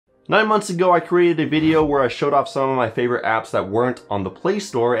9 months ago, I created a video where I showed off some of my favorite apps that weren't on the Play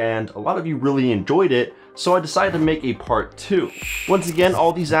Store, and a lot of you really enjoyed it, so I decided to make a part 2. Once again,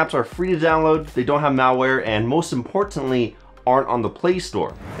 all these apps are free to download, they don't have malware, and most importantly, aren't on the Play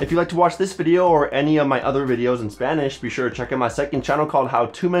Store. If you'd like to watch this video or any of my other videos in Spanish, be sure to check out my second channel called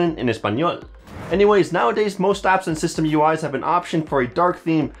HowToMen en Espanol. Anyways, nowadays most apps and system UIs have an option for a dark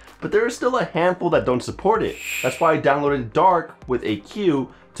theme, but there is still a handful that don't support it. That's why I downloaded DarQ with a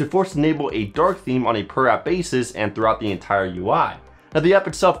Q to force enable a dark theme on a per app basis and throughout the entire UI. Now the app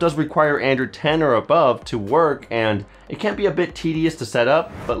itself does require Android 10 or above to work, and it can be a bit tedious to set up,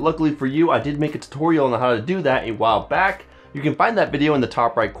 but luckily for you I did make a tutorial on how to do that a while back. You can find that video in the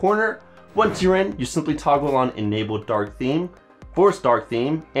top right corner. Once you're in, you simply toggle on enable dark theme, force dark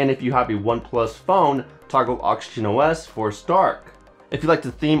theme, and if you have a OnePlus phone, toggle Oxygen OS force dark. If you like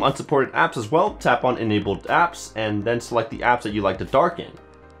to theme unsupported apps as well, tap on enabled apps and then select the apps that you like to darken.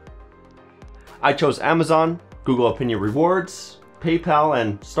 I chose Amazon, Google Opinion Rewards, PayPal,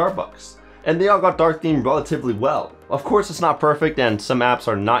 and Starbucks, and they all got dark themed relatively well. Of course it's not perfect and some apps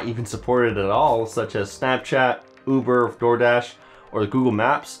are not even supported at all, such as Snapchat, Uber, DoorDash, or Google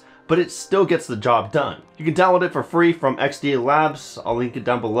Maps, but it still gets the job done. You can download it for free from XDA Labs, I'll link it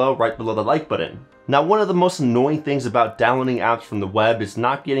down below, right below the like button. Now one of the most annoying things about downloading apps from the web is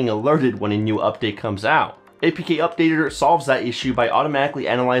not getting alerted when a new update comes out. APK Updater solves that issue by automatically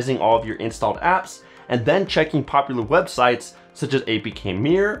analyzing all of your installed apps and then checking popular websites such as APK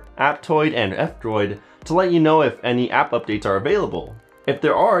Mirror, Aptoide, and F-Droid to let you know if any app updates are available. If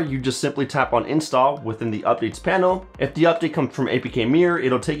there are, you just simply tap on install within the updates panel. If the update comes from APK Mirror,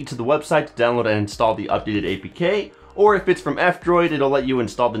 it'll take you to the website to download and install the updated APK, or if it's from F-Droid, it'll let you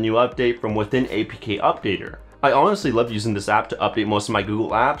install the new update from within APK Updater. I honestly love using this app to update most of my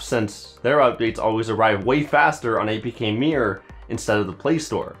Google apps since their updates always arrive way faster on APK Mirror instead of the Play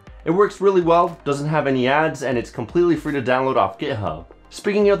Store. It works really well, doesn't have any ads, and it's completely free to download off GitHub.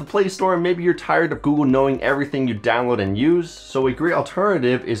 Speaking of the Play Store, maybe you're tired of Google knowing everything you download and use, so a great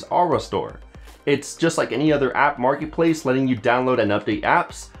alternative is Aurora Store. It's just like any other app marketplace letting you download and update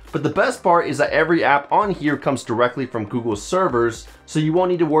apps, but the best part is that every app on here comes directly from Google's servers, so you won't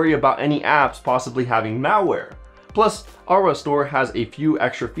need to worry about any apps possibly having malware. Plus, Aurora Store has a few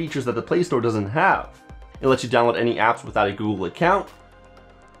extra features that the Play Store doesn't have. It lets you download any apps without a Google account.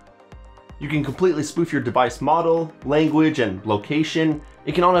 You can completely spoof your device model, language, and location.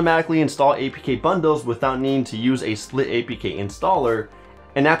 It can automatically install APK bundles without needing to use a split APK installer.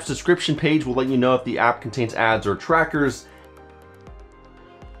 An app's description page will let you know if the app contains ads or trackers.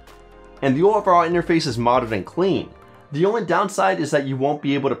 And the overall interface is modern and clean. The only downside is that you won't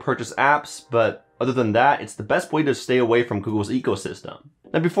be able to purchase apps, but other than that, it's the best way to stay away from Google's ecosystem.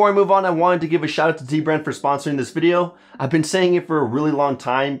 Now before I move on, I wanted to give a shout out to Dbrand for sponsoring this video. I've been saying it for a really long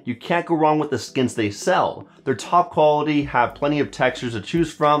time, you can't go wrong with the skins they sell. They're top quality, have plenty of textures to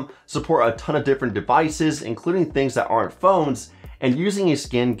choose from, support a ton of different devices, including things that aren't phones, and using a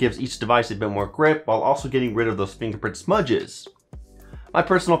skin gives each device a bit more grip while also getting rid of those fingerprint smudges. My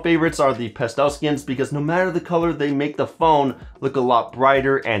personal favorites are the pastel skins because no matter the color, they make the phone look a lot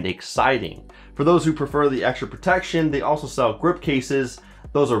brighter and exciting. For those who prefer the extra protection, they also sell grip cases.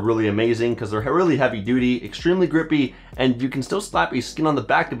 Those are really amazing because they're really heavy duty, extremely grippy, and you can still slap a skin on the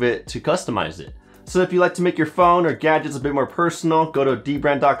back of it to customize it. So if you like to make your phone or gadgets a bit more personal, go to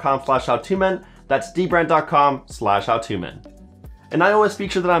dbrand.com/howtomen. That's dbrand.com/howtomen. An iOS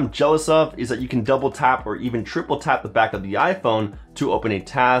feature that I'm jealous of is that you can double tap or even triple tap the back of the iPhone to open a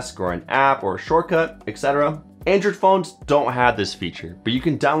task or an app or a shortcut, etc. Android phones don't have this feature, but you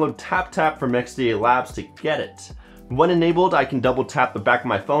can download TapTap from XDA Labs to get it. When enabled, I can double tap the back of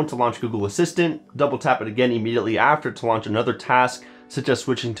my phone to launch Google Assistant, double tap it again immediately after to launch another task, such as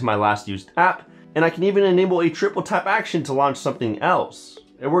switching to my last used app, and I can even enable a triple tap action to launch something else.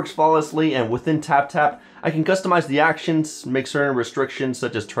 It works flawlessly, and within TapTap, I can customize the actions, make certain restrictions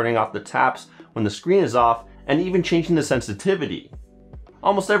such as turning off the taps when the screen is off, and even changing the sensitivity.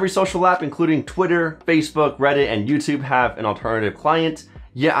 Almost every social app, including Twitter, Facebook, Reddit, and YouTube, have an alternative client,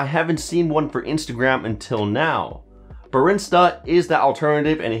 yet I haven't seen one for Instagram until now. Barinsta is that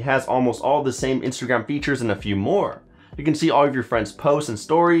alternative, and it has almost all the same Instagram features and a few more. You can see all of your friends' posts and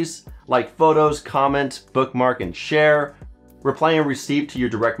stories, like photos, comment, bookmark, and share, reply and receive to your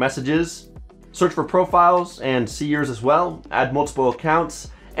direct messages, search for profiles and see yours as well, add multiple accounts,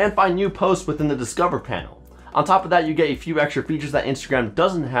 and find new posts within the Discover panel. On top of that, you get a few extra features that Instagram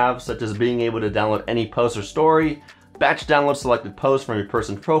doesn't have, such as being able to download any post or story, batch download selected posts from your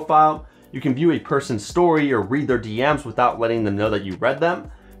person's profile, you can view a person's story or read their DMs without letting them know that you read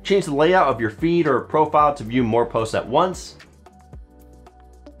them, change the layout of your feed or profile to view more posts at once,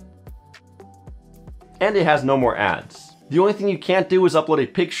 and it has no more ads. The only thing you can't do is upload a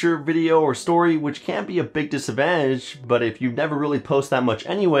picture, video, or story, which can be a big disadvantage, but if you never really post that much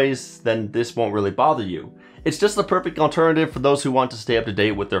anyways, then this won't really bother you. It's just the perfect alternative for those who want to stay up to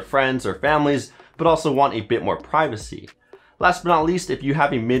date with their friends or families, but also want a bit more privacy. Last but not least, if you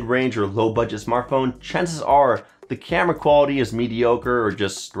have a mid-range or low-budget smartphone, chances are the camera quality is mediocre or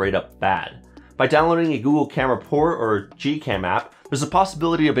just straight up bad. By downloading a Google Camera Port or GCam app, there's a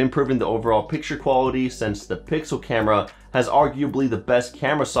possibility of improving the overall picture quality since the Pixel camera has arguably the best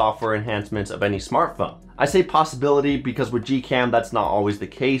camera software enhancements of any smartphone. I say possibility because with GCam that's not always the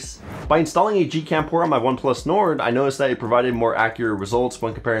case. By installing a GCam port on my OnePlus Nord, I noticed that it provided more accurate results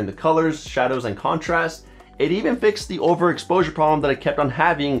when comparing the colors, shadows, and contrast. It even fixed the overexposure problem that I kept on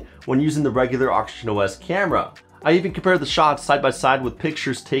having when using the regular OxygenOS camera. I even compared the shots side by side with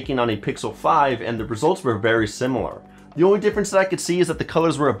pictures taken on a Pixel 5 and the results were very similar. The only difference that I could see is that the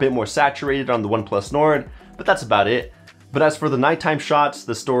colors were a bit more saturated on the OnePlus Nord, but that's about it. But as for the nighttime shots,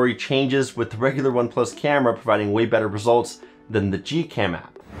 the story changes with the regular OnePlus camera providing way better results than the GCam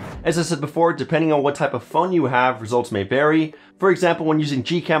app. As I said before, depending on what type of phone you have, results may vary. For example, when using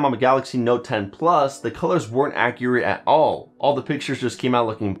GCam on the Galaxy Note 10 Plus, the colors weren't accurate at all. All the pictures just came out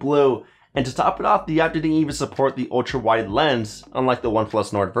looking blue, and to top it off, the app didn't even support the ultra-wide lens, unlike the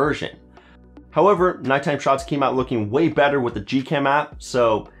OnePlus Nord version. However, nighttime shots came out looking way better with the GCam app,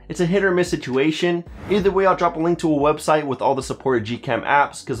 so it's a hit or miss situation. Either way, I'll drop a link to a website with all the supported GCam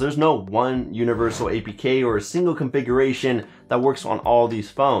apps because there's no one universal APK or a single configuration that works on all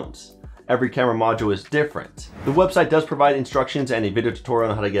these phones. Every camera module is different. The website does provide instructions and a video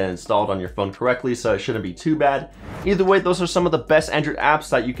tutorial on how to get it installed on your phone correctly, so it shouldn't be too bad. Either way, those are some of the best Android apps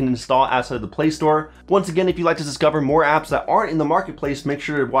that you can install outside of the Play Store. Once again, if you'd like to discover more apps that aren't in the marketplace, make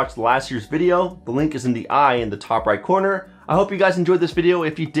sure to watch last year's video. The link is in the eye in the top right corner. I hope you guys enjoyed this video.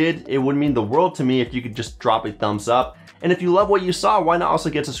 If you did, it would mean the world to me if you could just drop a thumbs up. And if you love what you saw, why not also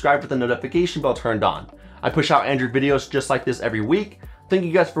get subscribed with the notification bell turned on? I push out Android videos just like this every week. Thank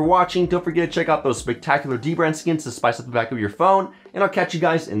you guys for watching. Don't forget to check out those spectacular Dbrand skins to spice up the back of your phone, and I'll catch you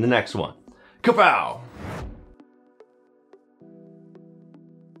guys in the next one. Kapow!